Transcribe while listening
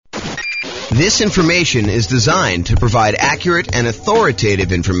This information is designed to provide accurate and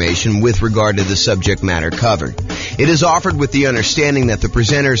authoritative information with regard to the subject matter covered. It is offered with the understanding that the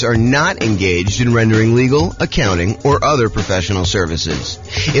presenters are not engaged in rendering legal, accounting, or other professional services.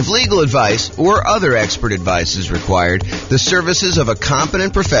 If legal advice or other expert advice is required, the services of a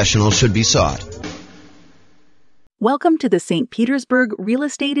competent professional should be sought. Welcome to the St. Petersburg Real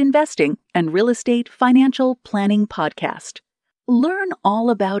Estate Investing and Real Estate Financial Planning Podcast. Learn all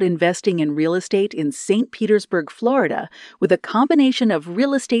about investing in real estate in St. Petersburg, Florida, with a combination of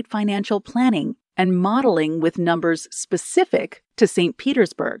real estate financial planning and modeling with numbers specific to St.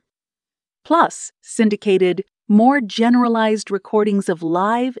 Petersburg. Plus, syndicated, more generalized recordings of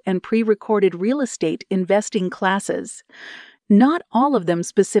live and pre-recorded real estate investing classes, not all of them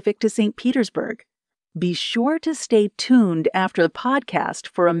specific to St. Petersburg. Be sure to stay tuned after the podcast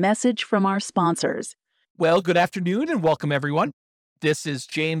for a message from our sponsors. Well, good afternoon and welcome everyone. This is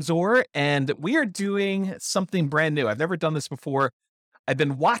James Orr and we are doing something brand new. I've never done this before. I've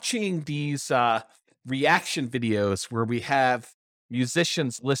been watching these reaction videos where we have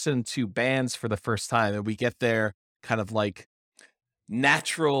musicians listen to bands for the first time and we get their kind of like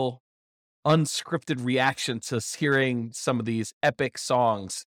natural, unscripted reaction to hearing some of these epic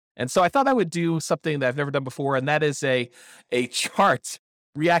songs. And so I thought I would do something that I've never done before, and that is a chart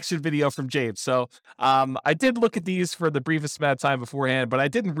reaction video from James. So I did look at these for the briefest amount of time beforehand, but I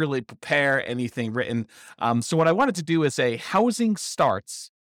didn't really prepare anything written. So what I wanted to do is a housing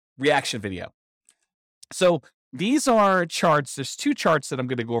starts reaction video. So these are charts. There's two charts that I'm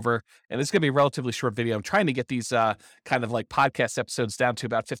going to go over, and it's going to be a relatively short video. I'm trying to get these kind of like podcast episodes down to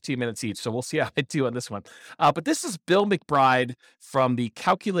about 15 minutes each, so we'll see how I do on this one. But this is Bill McBride from the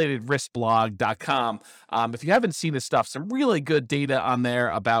calculatedriskblog.com. If you haven't seen his stuff, some really good data on there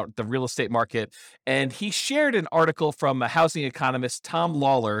about the real estate market. And he shared an article from a housing economist, Tom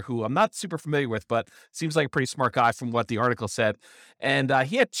Lawler, who I'm not super familiar with, but seems like a pretty smart guy from what the article said. And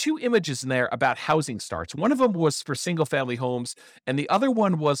he had two images in there about housing starts. One of them was for single family homes, and the other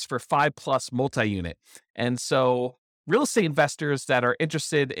one was for 5+ multi-unit. And so real estate investors that are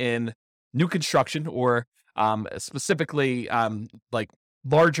interested in new construction or specifically like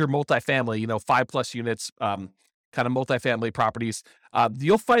larger multifamily, 5+ units, kind of multifamily properties,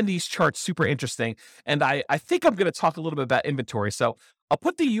 you'll find these charts super interesting. And I think I'm going to talk a little bit about inventory. So I'll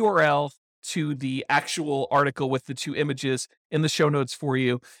put the URL to the actual article with the two images in the show notes for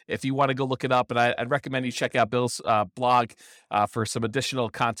you if you want to go look it up. And I'd recommend you check out Bill's blog for some additional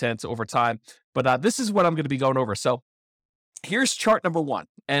content over time. But this is what I'm going to be going over. So here's chart number one.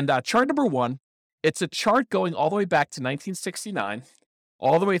 And chart number one, it's a chart going all the way back to 1969,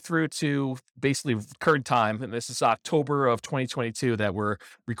 all the way through to basically current time. And this is October of 2022 that we're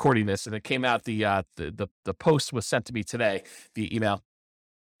recording this. And it came out, the post was sent to me today via email.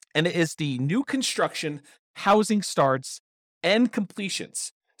 And it is the new construction, housing starts, and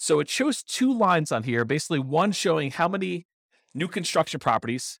completions. So it shows two lines on here, basically one showing how many new construction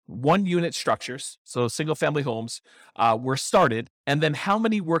properties, 1-unit structures, so single family homes, were started, and then how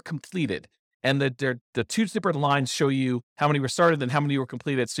many were completed. And the two different lines show you how many were started and how many were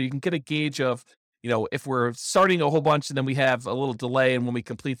completed. So you can get a gauge of, if we're starting a whole bunch and then we have a little delay and when we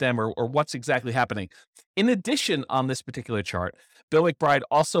complete them or what's exactly happening. In addition, on this particular chart, Bill McBride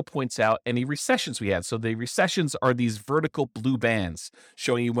also points out any recessions we had. So the recessions are these vertical blue bands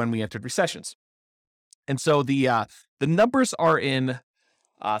showing you when we entered recessions. And so the numbers are in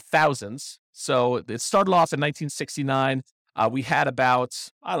thousands. So it started off in 1969. We had about,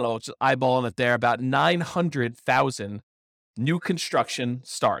 just eyeballing it there, about 900,000 new construction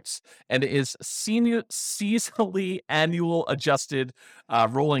starts, and it is seasonally annual adjusted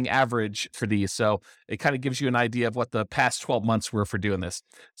rolling average for these. So it kind of gives you an idea of what the past 12 months were for doing this.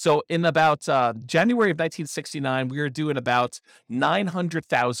 So in about January of 1969, we were doing about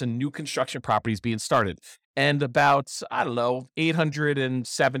 900,000 new construction properties being started, and about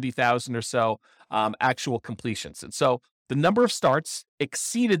 870,000 or so actual completions. And so the number of starts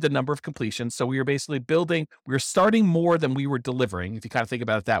exceeded the number of completions. So we were basically we were starting more than we were delivering, if you kind of think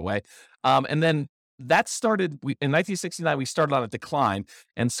about it that way. And then that started, in 1969, we started on a decline.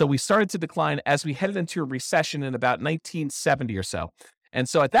 And so we started to decline as we headed into a recession in about 1970 or so. And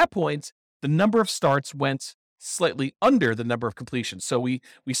so at that point, the number of starts went slightly under the number of completions. So we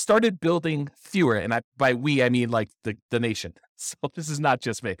started building fewer, and by we, I mean like the nation. So this is not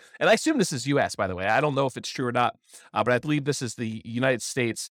just me. And I assume this is U.S., by the way. I don't know if it's true or not, but I believe this is the United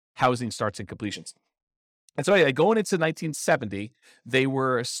States housing starts and completions. And so anyway, going into 1970, they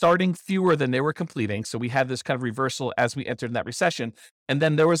were starting fewer than they were completing. So we had this kind of reversal as we entered in that recession. And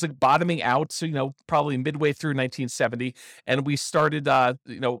then there was a bottoming out, so, probably midway through 1970. And we started,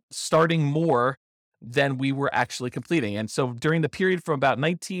 starting more than we were actually completing. And so during the period from about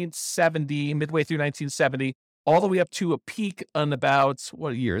 1970, midway through 1970, all the way up to a peak on about,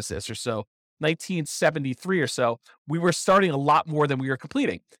 what year is this or so? 1973 or so, we were starting a lot more than we were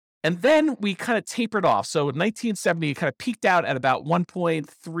completing. And then we kind of tapered off. So in 1970, it kind of peaked out at about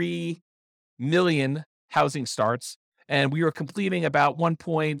 1.3 million housing starts. And we were completing about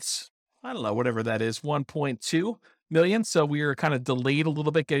 1.2 million. So we were kind of delayed a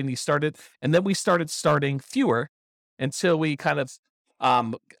little bit getting these started. And then we started starting fewer until we kind of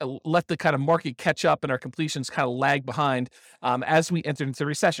let the kind of market catch up and our completions kind of lag behind as we entered into the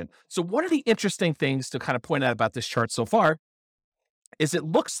recession. So one of the interesting things to kind of point out about this chart so far is it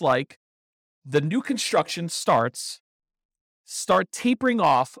looks like the new construction start tapering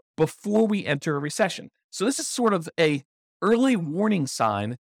off before we enter a recession. So this is sort of a early warning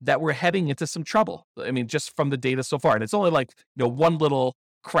sign that we're heading into some trouble. I mean, just from the data so far. And it's only like, one little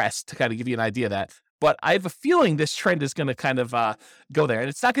crest to kind of give you an idea of that. But I have a feeling this trend is going to kind of go there. And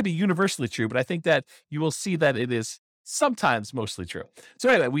it's not going to be universally true, but I think that you will see that it is sometimes mostly true. So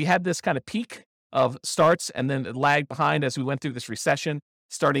anyway, we had this kind of peak of starts and then it lagged behind as we went through this recession,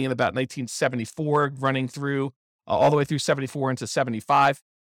 starting in about 1974, running through all the way through 74 into 75,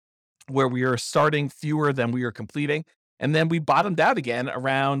 where we are starting fewer than we are completing. And then we bottomed out again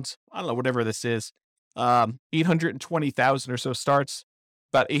around, I don't know, whatever this is, 820,000 or so starts,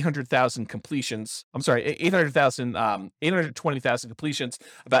 about 800,000 completions. I'm sorry, 820,000 completions,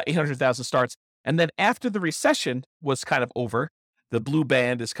 about 800,000 starts. And then after the recession was kind of over, the blue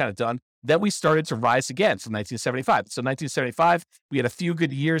band is kind of done, then we started to rise again from 1975. So 1975, we had a few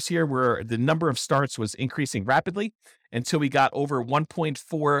good years here where the number of starts was increasing rapidly until we got over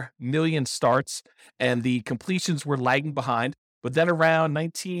 1.4 million starts and the completions were lagging behind. But then around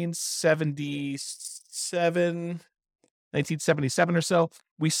 1977 or so,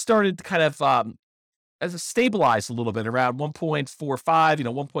 we started to kind of as a stabilize a little bit around 1.45,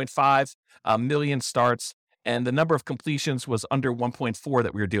 1.5 million starts. And the number of completions was under 1.4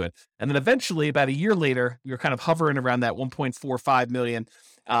 that we were doing. And then eventually, about a year later, we were kind of hovering around that 1.45 million.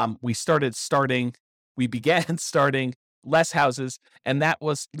 We began starting less houses, and that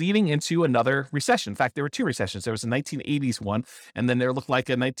was leading into another recession. In fact, there were two recessions. There was a 1980s one, and then there looked like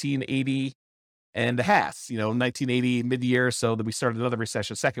a 1980 and a half, 1980 mid-year. So that we started another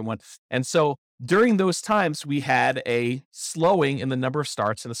recession, second one. And so during those times, we had a slowing in the number of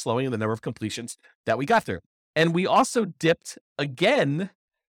starts and a slowing in the number of completions that we got through. And we also dipped again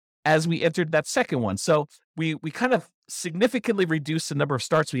as we entered that second one. So we kind of significantly reduced the number of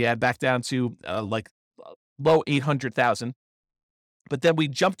starts we had back down to low 800,000. But then we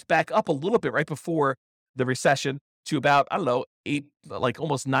jumped back up a little bit right before the recession to about,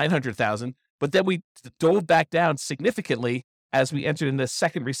 almost 900,000. But then we dove back down significantly as we entered in the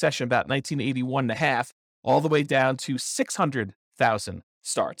second recession, about 1981 and a half, all the way down to 600,000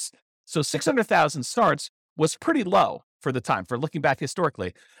 starts. So 600,000 starts was pretty low for the time, for looking back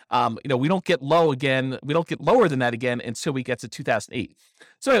historically. We don't get lower than that again until we get to 2008.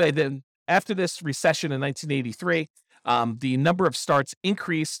 So anyway, then after this recession in 1983, the number of starts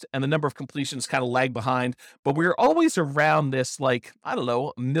increased and the number of completions kind of lagged behind, but we were always around this, a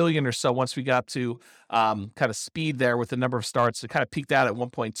million or so once we got to kind of speed there with the number of starts. It kind of peaked out at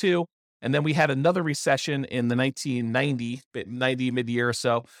 1.2. And then we had another recession in the 1990 mid-year or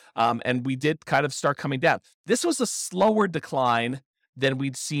so, and we did kind of start coming down. This was a slower decline than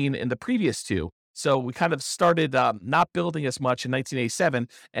we'd seen in the previous two. So we kind of started not building as much in 1987,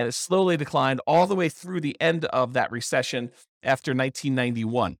 and it slowly declined all the way through the end of that recession after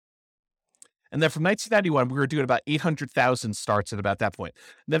 1991. And then from 1991, we were doing about 800,000 starts at about that point.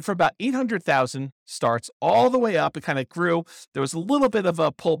 And then from about 800,000 starts all the way up, it kind of grew. There was a little bit of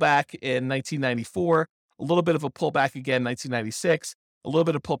a pullback in 1994, a little bit of a pullback again in 1996, a little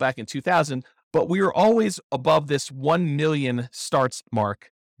bit of pullback in 2000, but we were always above this 1 million starts mark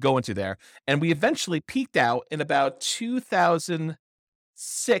going to there. And we eventually peaked out in about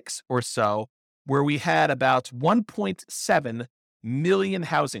 2006 or so, where we had about 1.7 million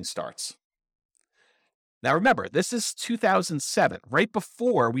housing starts. Now, remember, this is 2007, right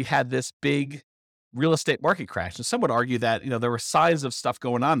before we had this big real estate market crash. And some would argue that, there were signs of stuff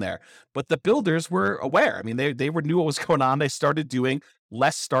going on there, but the builders were aware. I mean, they knew what was going on. They started doing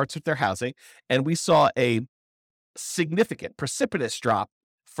less starts with their housing. And we saw a significant, precipitous drop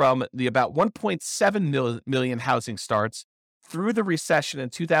from the about 1.7 million housing starts through the recession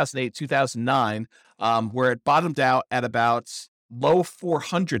in 2008, 2009, where it bottomed out at about low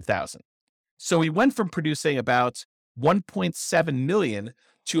 400,000. So we went from producing about 1.7 million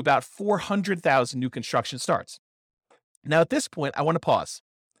to about 400,000 new construction starts. Now, at this point, I want to pause.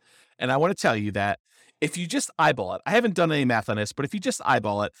 And I want to tell you that if you just eyeball it, I haven't done any math on this, but if you just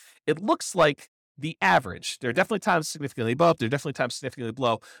eyeball it, it looks like the average, there are definitely times significantly above, there are definitely times significantly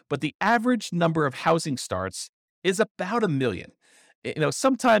below, but the average number of housing starts is about 1 million.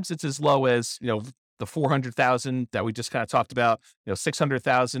 Sometimes it's as low as, the 400,000 that we just kind of talked about,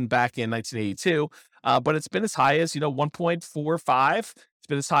 600,000 back in 1982. But it's been as high as, 1.45. It's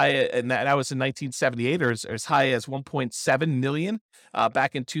been as high, and that was in 1978, or as high as 1.7 million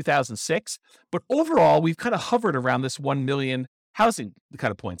back in 2006. But overall, we've kind of hovered around this 1 million housing kind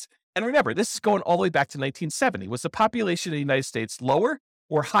of points. And remember, this is going all the way back to 1970. Was the population of the United States lower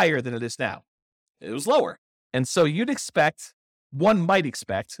or higher than it is now? It was lower. And so one might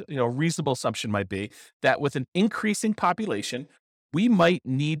expect, a reasonable assumption might be that with an increasing population, we might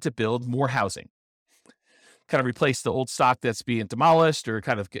need to build more housing, kind of replace the old stock that's being demolished or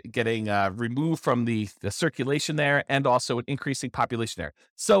kind of getting removed from the circulation there, and also an increasing population there.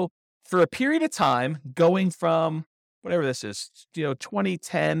 So for a period of time, going from whatever this is,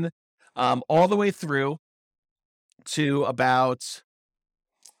 2010, all the way through to about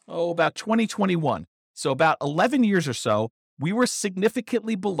 2021. So about 11 years or so, we were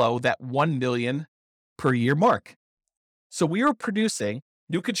significantly below that 1 million per year mark. So we were producing,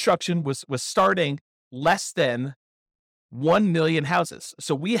 new construction was starting less than 1 million houses.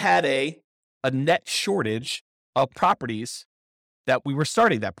 So we had a net shortage of properties that we were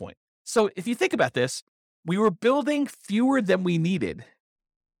starting at that point. So if you think about this, we were building fewer than we needed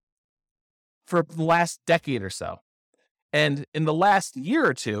for the last decade or so. And in the last year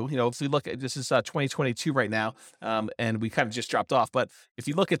or two, if we look at, this is 2022 right now, and we kind of just dropped off. But if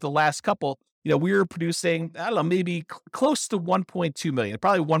you look at the last couple, we were producing, I don't know, maybe close to 1.2 million,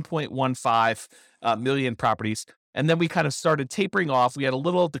 probably 1.15 million properties. And then we kind of started tapering off. We had a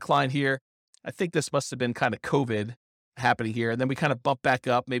little decline here. I think this must have been kind of COVID happening here. And then we kind of bumped back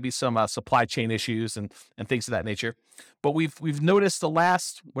up, maybe some supply chain issues and things of that nature. But we've noticed the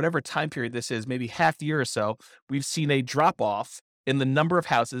last, whatever time period this is, maybe half year or so, we've seen a drop off in the number of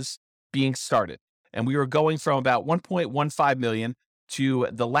houses being started. And we were going from about 1.15 million to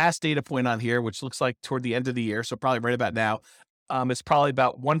the last data point on here, which looks like toward the end of the year. So probably right about now, it's probably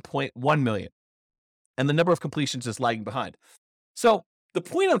about 1.1 million. And the number of completions is lagging behind. So the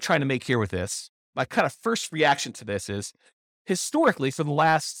point I'm trying to make here with this, my kind of first reaction to this is, historically, for the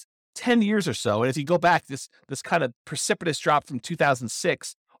last 10 years or so, and if you go back, this kind of precipitous drop from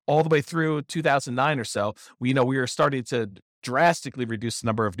 2006 all the way through 2009 or so, we were starting to drastically reduce the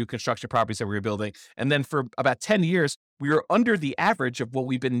number of new construction properties that we were building. And then for about 10 years, we were under the average of what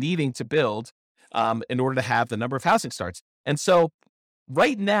we've been needing to build in order to have the number of housing starts. And so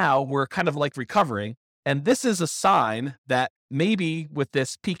right now, we're kind of like recovering. And this is a sign that maybe with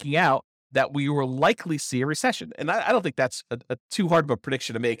this peaking out, that we will likely see a recession. And I don't think that's a too hard of a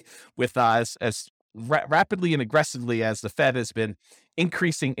prediction to make with as rapidly and aggressively as the Fed has been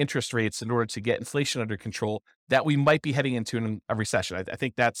increasing interest rates in order to get inflation under control, that we might be heading into a recession. I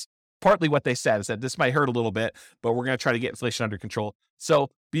think that's partly what they said, is that this might hurt a little bit, but we're going to try to get inflation under control.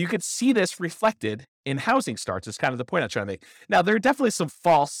 So, but you could see this reflected in housing starts is kind of the point I'm trying to make. Now, there are definitely some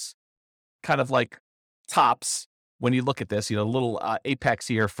false kind of like tops when you look at this, a little apex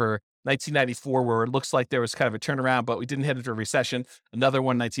here for 1994, where it looks like there was kind of a turnaround, but we didn't head into a recession. Another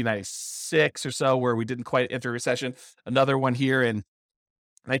one, 1996 or so, where we didn't quite enter a recession. Another one here in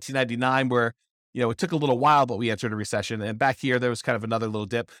 1999, where, it took a little while, but we entered a recession. And back here, there was kind of another little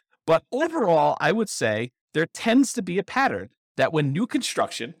dip. But overall, I would say there tends to be a pattern that when new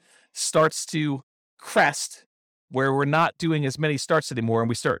construction starts to crest, where we're not doing as many starts anymore, and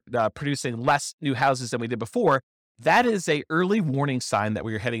we start producing less new houses than we did before, that is a early warning sign that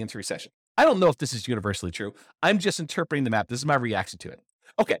we are heading into recession. I don't know if this is universally true. I'm just interpreting the map. This is my reaction to it.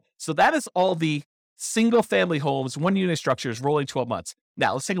 Okay, so that is all the single-family homes, one-unit structures, rolling 12 months.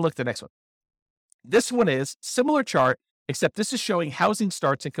 Now, let's take a look at the next one. This one is similar chart, except this is showing housing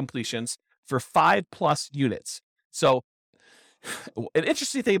starts and completions for 5+ units. So an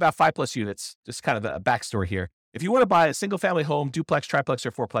interesting thing about 5+ units, just kind of a backstory here. If you want to buy a single family home, duplex, triplex,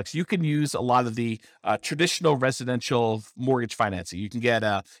 or fourplex, you can use a lot of the traditional residential mortgage financing. You can get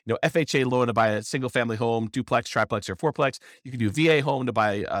a FHA loan to buy a single family home, duplex, triplex, or fourplex. You can do VA home to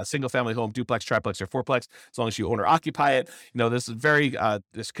buy a single family home, duplex, triplex, or fourplex, as long as you own or occupy it. This is very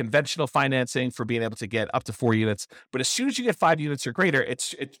this conventional financing for being able to get up to 4 units. But as soon as you get 5 units or greater,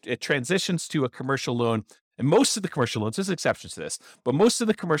 it transitions to a commercial loan And most of the commercial loans, there's exceptions to this, but most of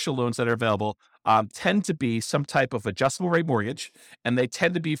the commercial loans that are available tend to be some type of adjustable rate mortgage, and they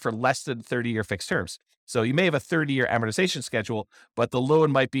tend to be for less than 30-year fixed terms. So you may have a 30-year amortization schedule, but the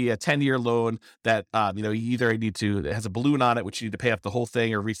loan might be a 10-year loan that you either need to, it has a balloon on it, which you need to pay up the whole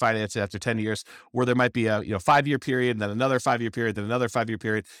thing or refinance it after 10 years, or there might be a 5-year period, and then another 5-year period, then another 5-year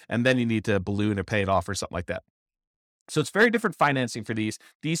period, and then you need to balloon or pay it off or something like that. So it's very different financing for these.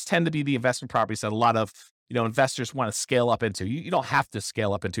 These tend to be the investment properties that a lot of investors want to scale up into. You don't have to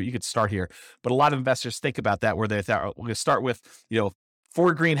scale up into it. You could start here, but a lot of investors think about that, where they thought, we're going to start with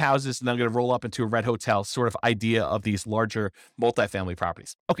 4 greenhouses and then I'm going to roll up into a red hotel sort of idea of these larger multifamily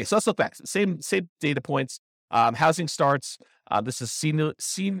properties. Okay, so let's look back. Same data points. Housing starts. This is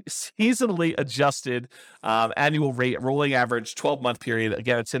seasonally adjusted annual rate, rolling average, 12-month period.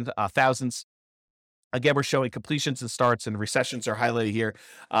 Again, it's in thousands. Again, we're showing completions and starts, and recessions are highlighted here.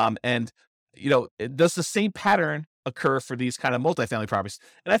 Does the same pattern occur for these kind of multifamily properties?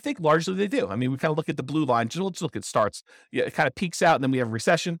 And I think largely they do. I mean, we kind of look at the blue line, just look at starts. Yeah, it kind of peaks out, and then we have a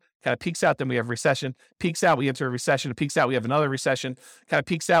recession, kind of peaks out, then we have recession, peaks out, we enter a recession, it peaks out, we have another recession, kind of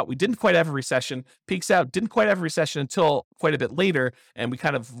peaks out, we didn't quite have a recession, peaks out, didn't quite have a recession until quite a bit later, and we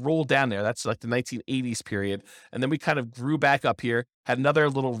kind of rolled down there. That's like the 1980s period. And then we kind of grew back up here, had another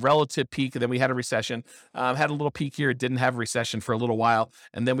little relative peak, and then we had a recession, had a little peak here, didn't have a recession for a little while,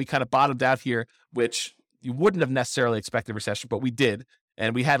 and then we kind of bottomed out here, which you wouldn't have necessarily expected a recession, but we did.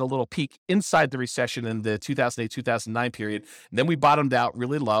 And we had a little peak inside the recession in the 2008-2009 period. And then we bottomed out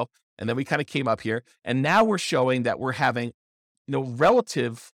really low. And then we kind of came up here. And now we're showing that we're having,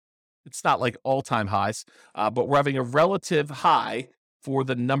 relative, it's not like all-time highs, but we're having a relative high for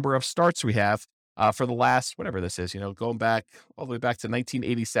the number of starts we have for the last, whatever this is, going back all the way back to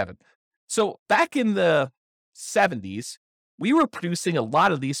 1987. So back in the 70s, we were producing a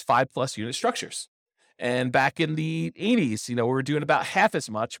lot of these 5+ unit structures. And back in the 80s, we were doing about half as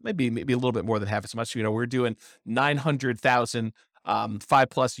much, maybe a little bit more than half as much. We were doing 900,000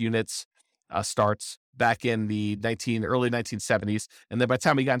 5+ units starts back in the early 1970s. And then by the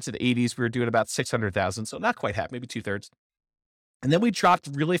time we got into the 80s, we were doing about 600,000. So not quite half, maybe 2/3. And then we dropped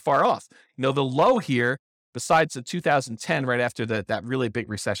really far off. The low here, besides the 2010, right after that really big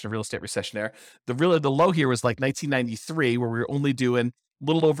recession, real estate recession there, the low here was like 1993, where we were only doing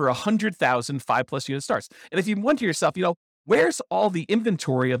little over 100,000 5+ unit starts. And if you wonder to yourself, where's all the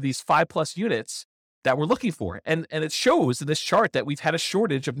inventory of these 5+ units that we're looking for? And it shows in this chart that we've had a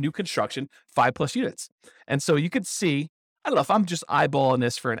shortage of new construction 5+ units. And so you could see, I don't know if I'm just eyeballing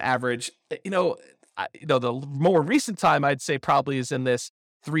this for an average, the more recent time I'd say probably is in this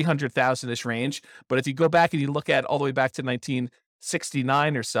 300,000-ish range. But if you go back and you look at all the way back to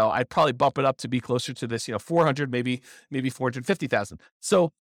 1969 or so, I'd probably bump it up to be closer to this, 400, maybe 450,000.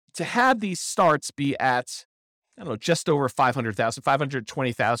 So to have these starts be at, just over 500,000,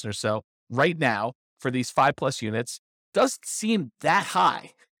 520,000 or so right now for these 5+ units doesn't seem that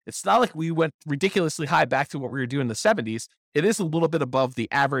high. It's not like we went ridiculously high back to what we were doing in the 70s. It is a little bit above the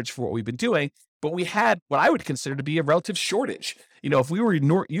average for what we've been doing, but we had what I would consider to be a relative shortage. If we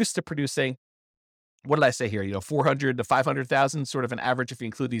were used to producing, what did I say here? 400 to 500,000, sort of an average if you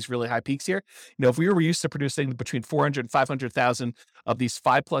include these really high peaks here. If we were used to producing between 400 and 500,000 of these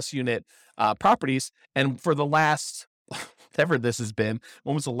 5+ unit properties, and for the last, whatever this has been,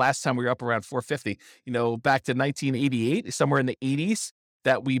 when was the last time we were up around 450? Back to 1988, somewhere in the 80s,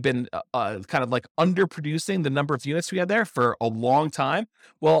 that we've been kind of like underproducing the number of units we had there for a long time.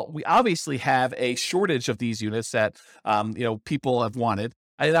 Well, we obviously have a shortage of these units that, people have wanted.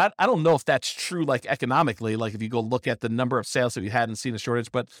 I don't know if that's true, like economically, like if you go look at the number of sales that we had and seen a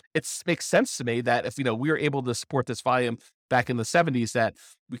shortage, but it makes sense to me that if, we were able to support this volume back in the 70s, that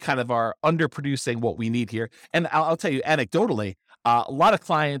we kind of are underproducing what we need here. And I'll tell you anecdotally, a lot of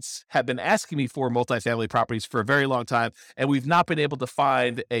clients have been asking me for multifamily properties for a very long time, and we've not been able to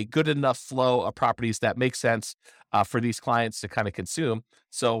find a good enough flow of properties that make sense for these clients to kind of consume.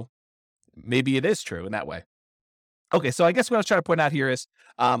 So maybe it is true in that way. Okay, so I guess what I was trying to point out here is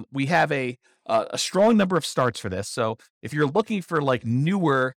we have a strong number of starts for this. So if you're looking for like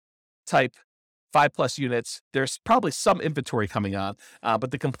newer type 5+ units, there's probably some inventory coming on, but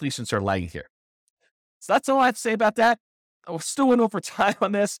the completions are lagging here. So that's all I have to say about that. I still went over time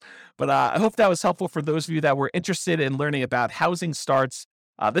on this, but I hope that was helpful for those of you that were interested in learning about housing starts.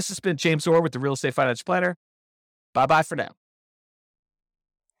 This has been James Orr with the Real Estate Financial Planner. Bye-bye for now.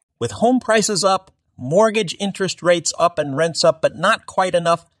 With home prices up, mortgage interest rates up and rents up, but not quite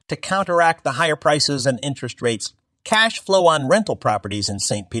enough to counteract the higher prices and interest rates, cash flow on rental properties in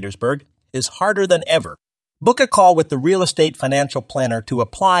St. Petersburg is harder than ever. Book a call with the Real Estate Financial Planner to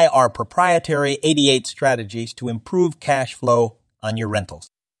apply our proprietary 88 strategies to improve cash flow on your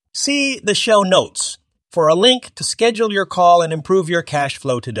rentals. See the show notes for a link to schedule your call and improve your cash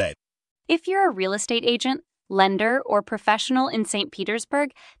flow today. If you're a real estate agent, lender, or professional in St.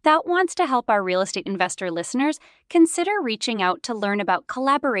 Petersburg that wants to help our real estate investor listeners, consider reaching out to learn about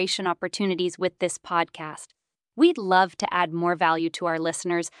collaboration opportunities with this podcast. We'd love to add more value to our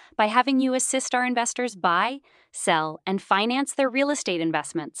listeners by having you assist our investors buy, sell, and finance their real estate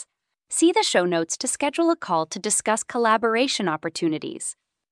investments. See the show notes to schedule a call to discuss collaboration opportunities.